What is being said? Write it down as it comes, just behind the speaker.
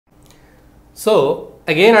So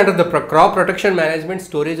again, under the crop protection management,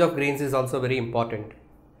 storage of grains is also very important.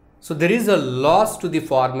 So there is a loss to the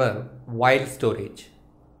farmer while storage.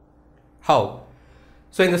 How?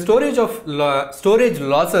 So in the storage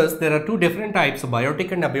losses, there are two different types of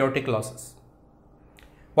biotic and abiotic losses.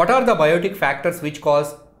 What are the biotic factors which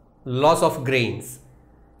cause loss of grains?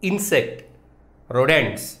 Insect,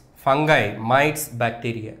 rodents, fungi, mites,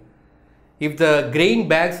 bacteria. If the grain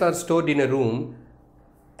bags are stored in a room,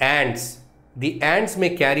 the ants may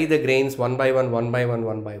carry the grains one by one.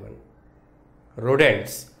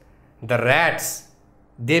 Rodents, the rats,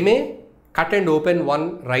 they may cut and open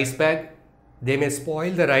one rice bag, they may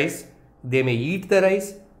spoil the rice, they may eat the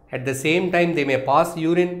rice, at the same time they may pass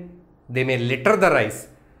urine, they may litter the rice.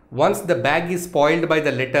 Once the bag is spoiled by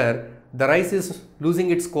the litter, the rice is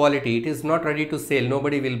losing its quality, it is not ready to sell,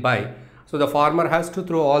 nobody will buy. So the farmer has to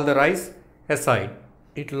throw all the rice aside,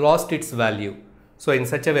 it lost its value. So in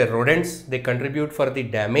such a way, rodents, they contribute for the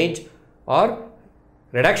damage or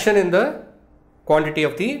reduction in the quantity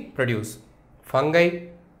of the produce. Fungi,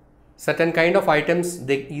 certain kind of items,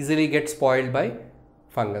 they easily get spoiled by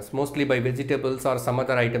fungus, mostly by vegetables or some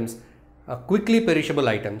other items, quickly perishable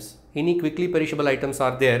items. Any quickly perishable items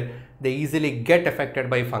are there, they easily get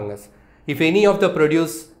affected by fungus. If any of the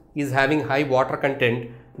produce is having high water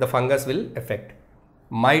content, the fungus will affect.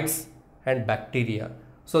 Mites and bacteria.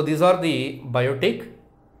 So these are the biotic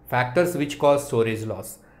factors which cause storage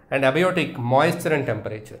loss. And abiotic, moisture and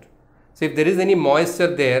temperature. So if there is any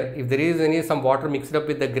moisture there, if there is some water mixed up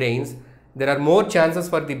with the grains, there are more chances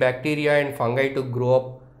for the bacteria and fungi to grow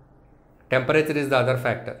up. Temperature is the other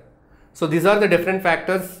factor. So these are the different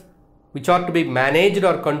factors which are to be managed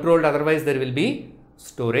or controlled, otherwise there will be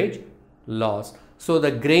storage loss. So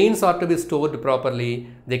the grains are to be stored properly.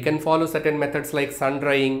 They can follow certain methods like sun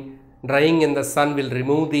drying. Drying in the sun will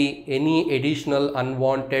remove any additional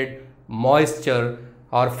unwanted moisture,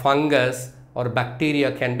 or fungus or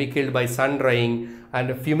bacteria can be killed by sun drying.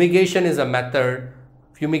 And fumigation is a method.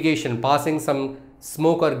 Fumigation, passing some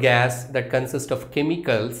smoke or gas that consists of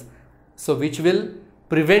chemicals, so which will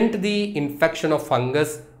prevent the infection of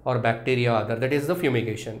fungus or bacteria or other, that is the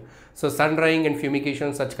fumigation. So sun drying and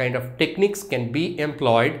fumigation, such kind of techniques can be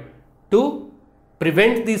employed to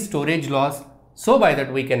prevent the storage loss. So by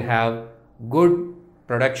that we can have good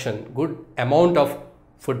production, good amount of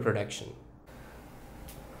food production.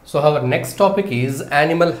 So our next topic is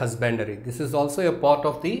animal husbandry. This is also a part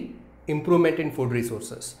of the improvement in food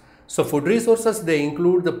resources. So food resources, they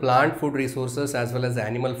include the plant food resources as well as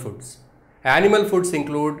animal foods. Animal foods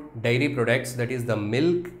include dairy products, that is the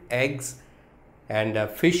milk, eggs and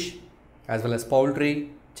fish, as well as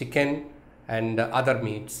poultry, chicken and other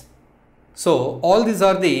meats. So all these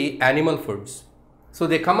are the animal foods. So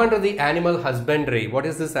they come under the animal husbandry. What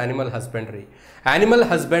is this animal husbandry? Animal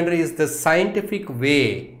husbandry is the scientific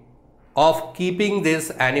way of keeping this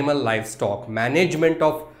animal livestock.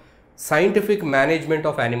 Scientific management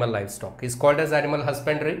of animal livestock is called as animal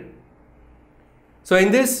husbandry. So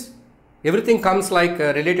in this, everything comes like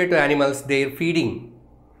related to animals, their feeding,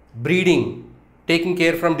 breeding, taking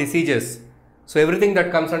care from diseases. So everything that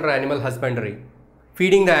comes under animal husbandry.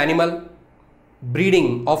 Feeding the animal,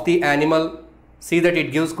 breeding of the animal, see that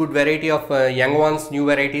it gives good variety of young ones, new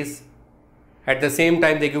varieties. At the same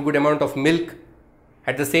time, they give good amount of milk.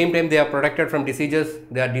 At the same time, they are protected from diseases.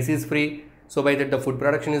 They are disease free. So by that the food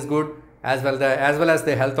production is good, as well as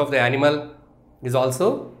the health of the animal is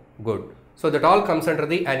also good. So that all comes under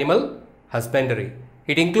the animal husbandry.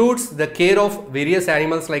 It includes the care of various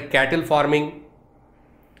animals like cattle farming,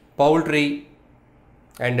 poultry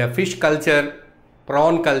and fish culture,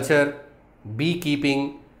 prawn culture,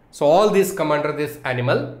 beekeeping. So all these come under this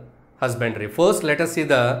animal husbandry. First, let us see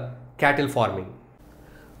the cattle farming.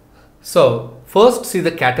 So first see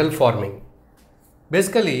the cattle farming.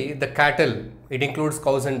 Basically the cattle, it includes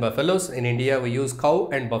cows and buffaloes. In India we use cow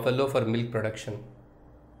and buffalo for milk production.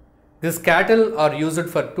 These cattle are used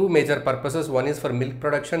for two major purposes. One is for milk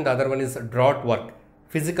production, the other one is drought work,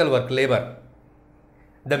 physical work, labor.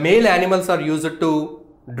 The male animals are used to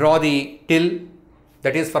draw the till,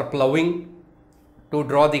 that is for ploughing, to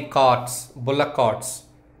draw the carts, bullock carts.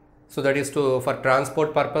 So that is for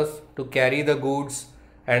transport purpose, to carry the goods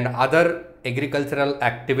and other agricultural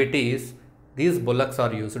activities. These bullocks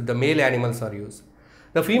are used, the male animals are used.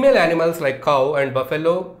 The female animals like cow and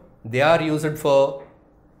buffalo, they are used for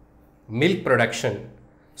milk production.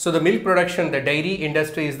 So the milk production, the dairy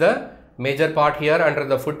industry is the major part here under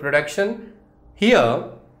the food production. Here,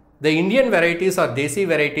 the Indian varieties or Desi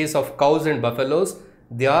varieties of cows and buffaloes,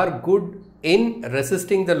 they are good in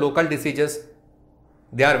resisting the local diseases.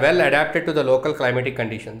 They are well adapted to the local climatic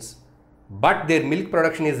conditions. But their milk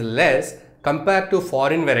production is less compared to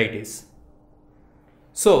foreign varieties.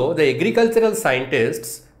 So the agricultural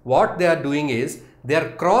scientists, what they are doing is they are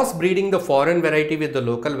cross-breeding the foreign variety with the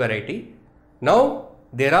local variety. Now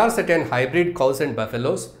there are certain hybrid cows and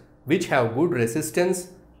buffaloes which have good resistance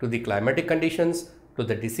to the climatic conditions, to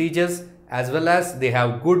the diseases, as well as they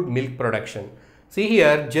have good milk production. See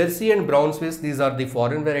here, Jersey and Brown Swiss, these are the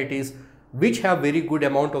foreign varieties which have very good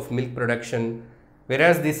amount of milk production,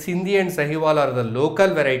 whereas the Sindhi and Sahiwal are the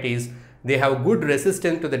local varieties, they have good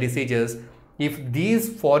resistance to the diseases. If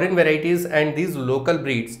these foreign varieties and these local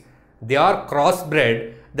breeds, they are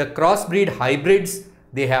crossbred, the crossbreed hybrids,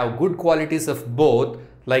 they have good qualities of both,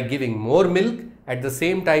 like giving more milk at the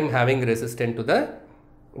same time having resistance to the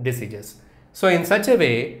diseases. So in such a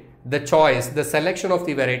way, the choice, the selection of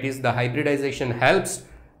the varieties, the hybridization helps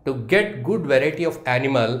to get good variety of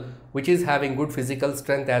animal which is having good physical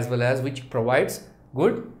strength as well as which provides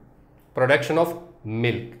good production of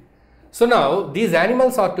milk. So now these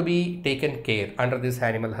animals are to be taken care under this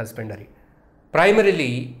animal husbandry.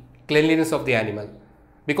 Primarily cleanliness of the animal,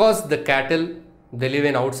 because the cattle, they live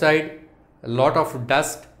in outside, a lot of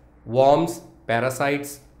dust, worms,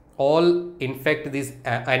 parasites all infect these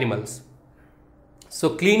animals.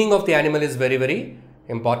 So cleaning of the animal is very, very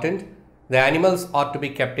important. The animals are to be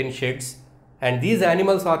kept in sheds and these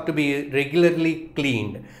animals are to be regularly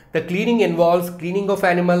cleaned. The cleaning involves cleaning of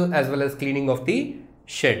animal as well as cleaning of the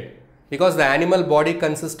shed, because the animal body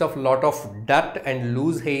consists of lot of dirt and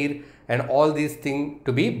loose hair and all these things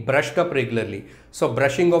to be brushed up regularly. So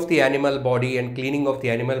brushing of the animal body and cleaning of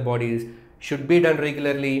the animal bodies should be done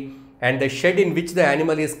regularly, and the shed in which the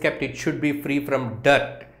animal is kept, it should be free from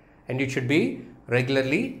dirt and it should be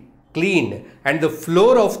regularly cleaned, and the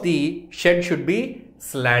floor of the shed should be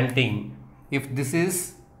slanting. If this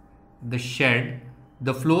is the shed,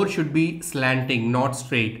 the floor should be slanting, not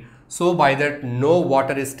straight. So by that no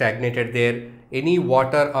water is stagnated there, any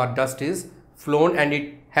water or dust is flown and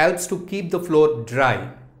it helps to keep the floor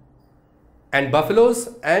dry. And buffaloes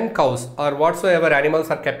and cows or whatsoever animals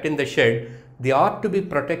are kept in the shed, they are to be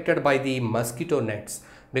protected by the mosquito nets,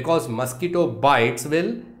 because mosquito bites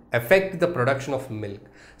will affect the production of milk.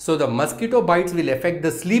 So the mosquito bites will affect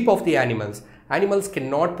the sleep of the animals. Animals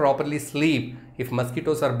cannot properly sleep if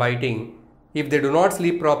mosquitoes are biting. If they do not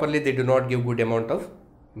sleep properly, they do not give good amount of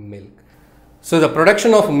milk. So the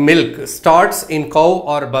production of milk starts in cow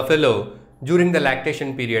or buffalo during the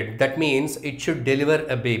lactation period. That means it should deliver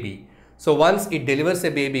a baby. So once it delivers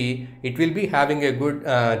a baby, it will be having a good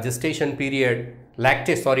gestation period,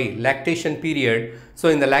 lactation period. So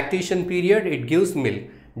in the lactation period, it gives milk.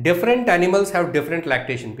 Different animals have different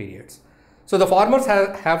lactation periods. So the farmers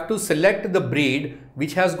have to select the breed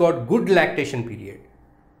which has got good lactation period.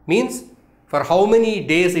 Means for how many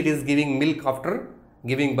days it is giving milk after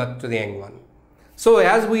giving birth to the young one. So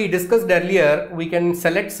as we discussed earlier, we can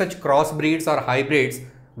select such crossbreeds or hybrids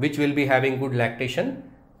which will be having good lactation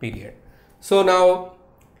period. So now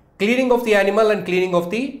cleaning of the animal and cleaning of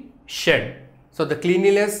the shed. So the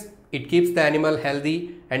cleanliness, it keeps the animal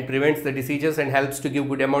healthy and prevents the diseases and helps to give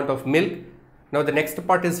good amount of milk. Now the next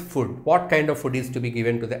part is food. What kind of food is to be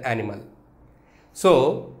given to the animal?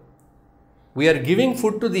 So we are giving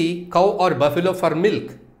food to the cow or buffalo for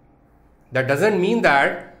milk. That doesn't mean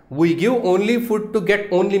that we give only food to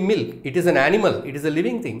get only milk. It is an animal. It is a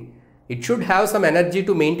living thing. It should have some energy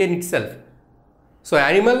to maintain itself. So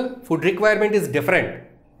animal food requirement is different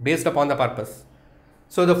based upon the purpose.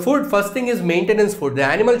 So the food, first thing is maintenance food. The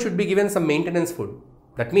animal should be given some maintenance food.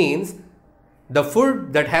 That means the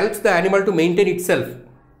food that helps the animal to maintain itself,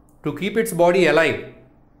 to keep its body alive,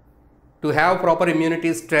 to have proper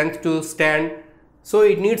immunity, strength to stand. So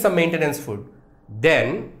it needs some maintenance food.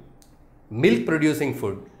 Then milk producing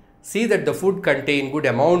food. See that the food contain good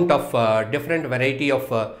amount of different variety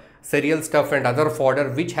of cereal stuff and other fodder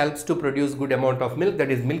which helps to produce good amount of milk,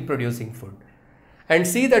 that is milk producing food. And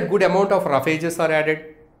see that good amount of roughages are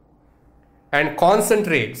added. And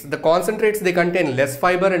concentrates, the concentrates, they contain less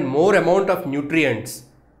fiber and more amount of nutrients.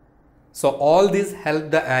 So all these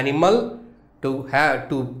help the animal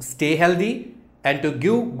to stay healthy and to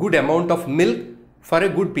give good amount of milk for a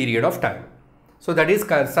good period of time. So that is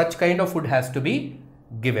such kind of food has to be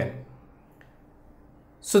given.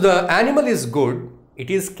 So the animal is good, it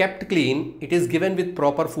is kept clean, it is given with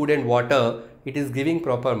proper food and water, it is giving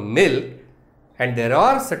proper milk, and there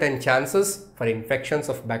are certain chances for infections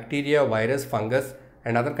of bacteria, virus, fungus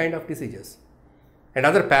and other kind of diseases and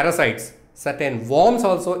other parasites. Certain worms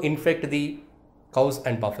also infect the cows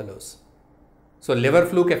and buffaloes. So liver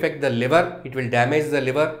fluke affect the liver, it will damage the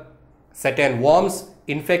liver. Certain worms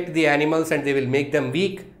infect the animals and they will make them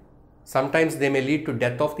weak. Sometimes they may lead to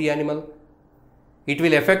death of the animal. it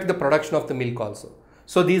will affect the production of the milk also.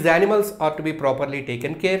 So these animals are to be properly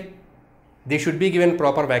taken care. They should be given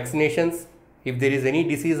proper vaccinations. If there is any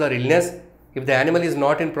disease or illness, if the animal is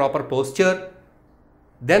not in proper posture,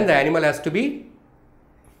 then the animal has to be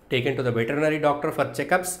taken to the veterinary doctor for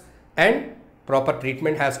checkups, and proper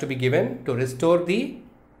treatment has to be given to restore the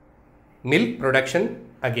milk production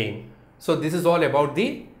again. So this is all about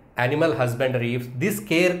the animal husbandry. If this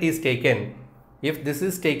care is taken,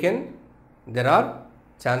 there are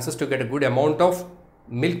chances to get a good amount of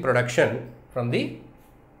milk production from the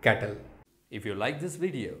cattle. If you like this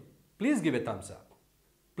video, please give a thumbs up.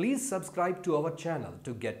 Please subscribe to our channel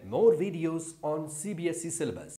to get more videos on CBSE syllabus.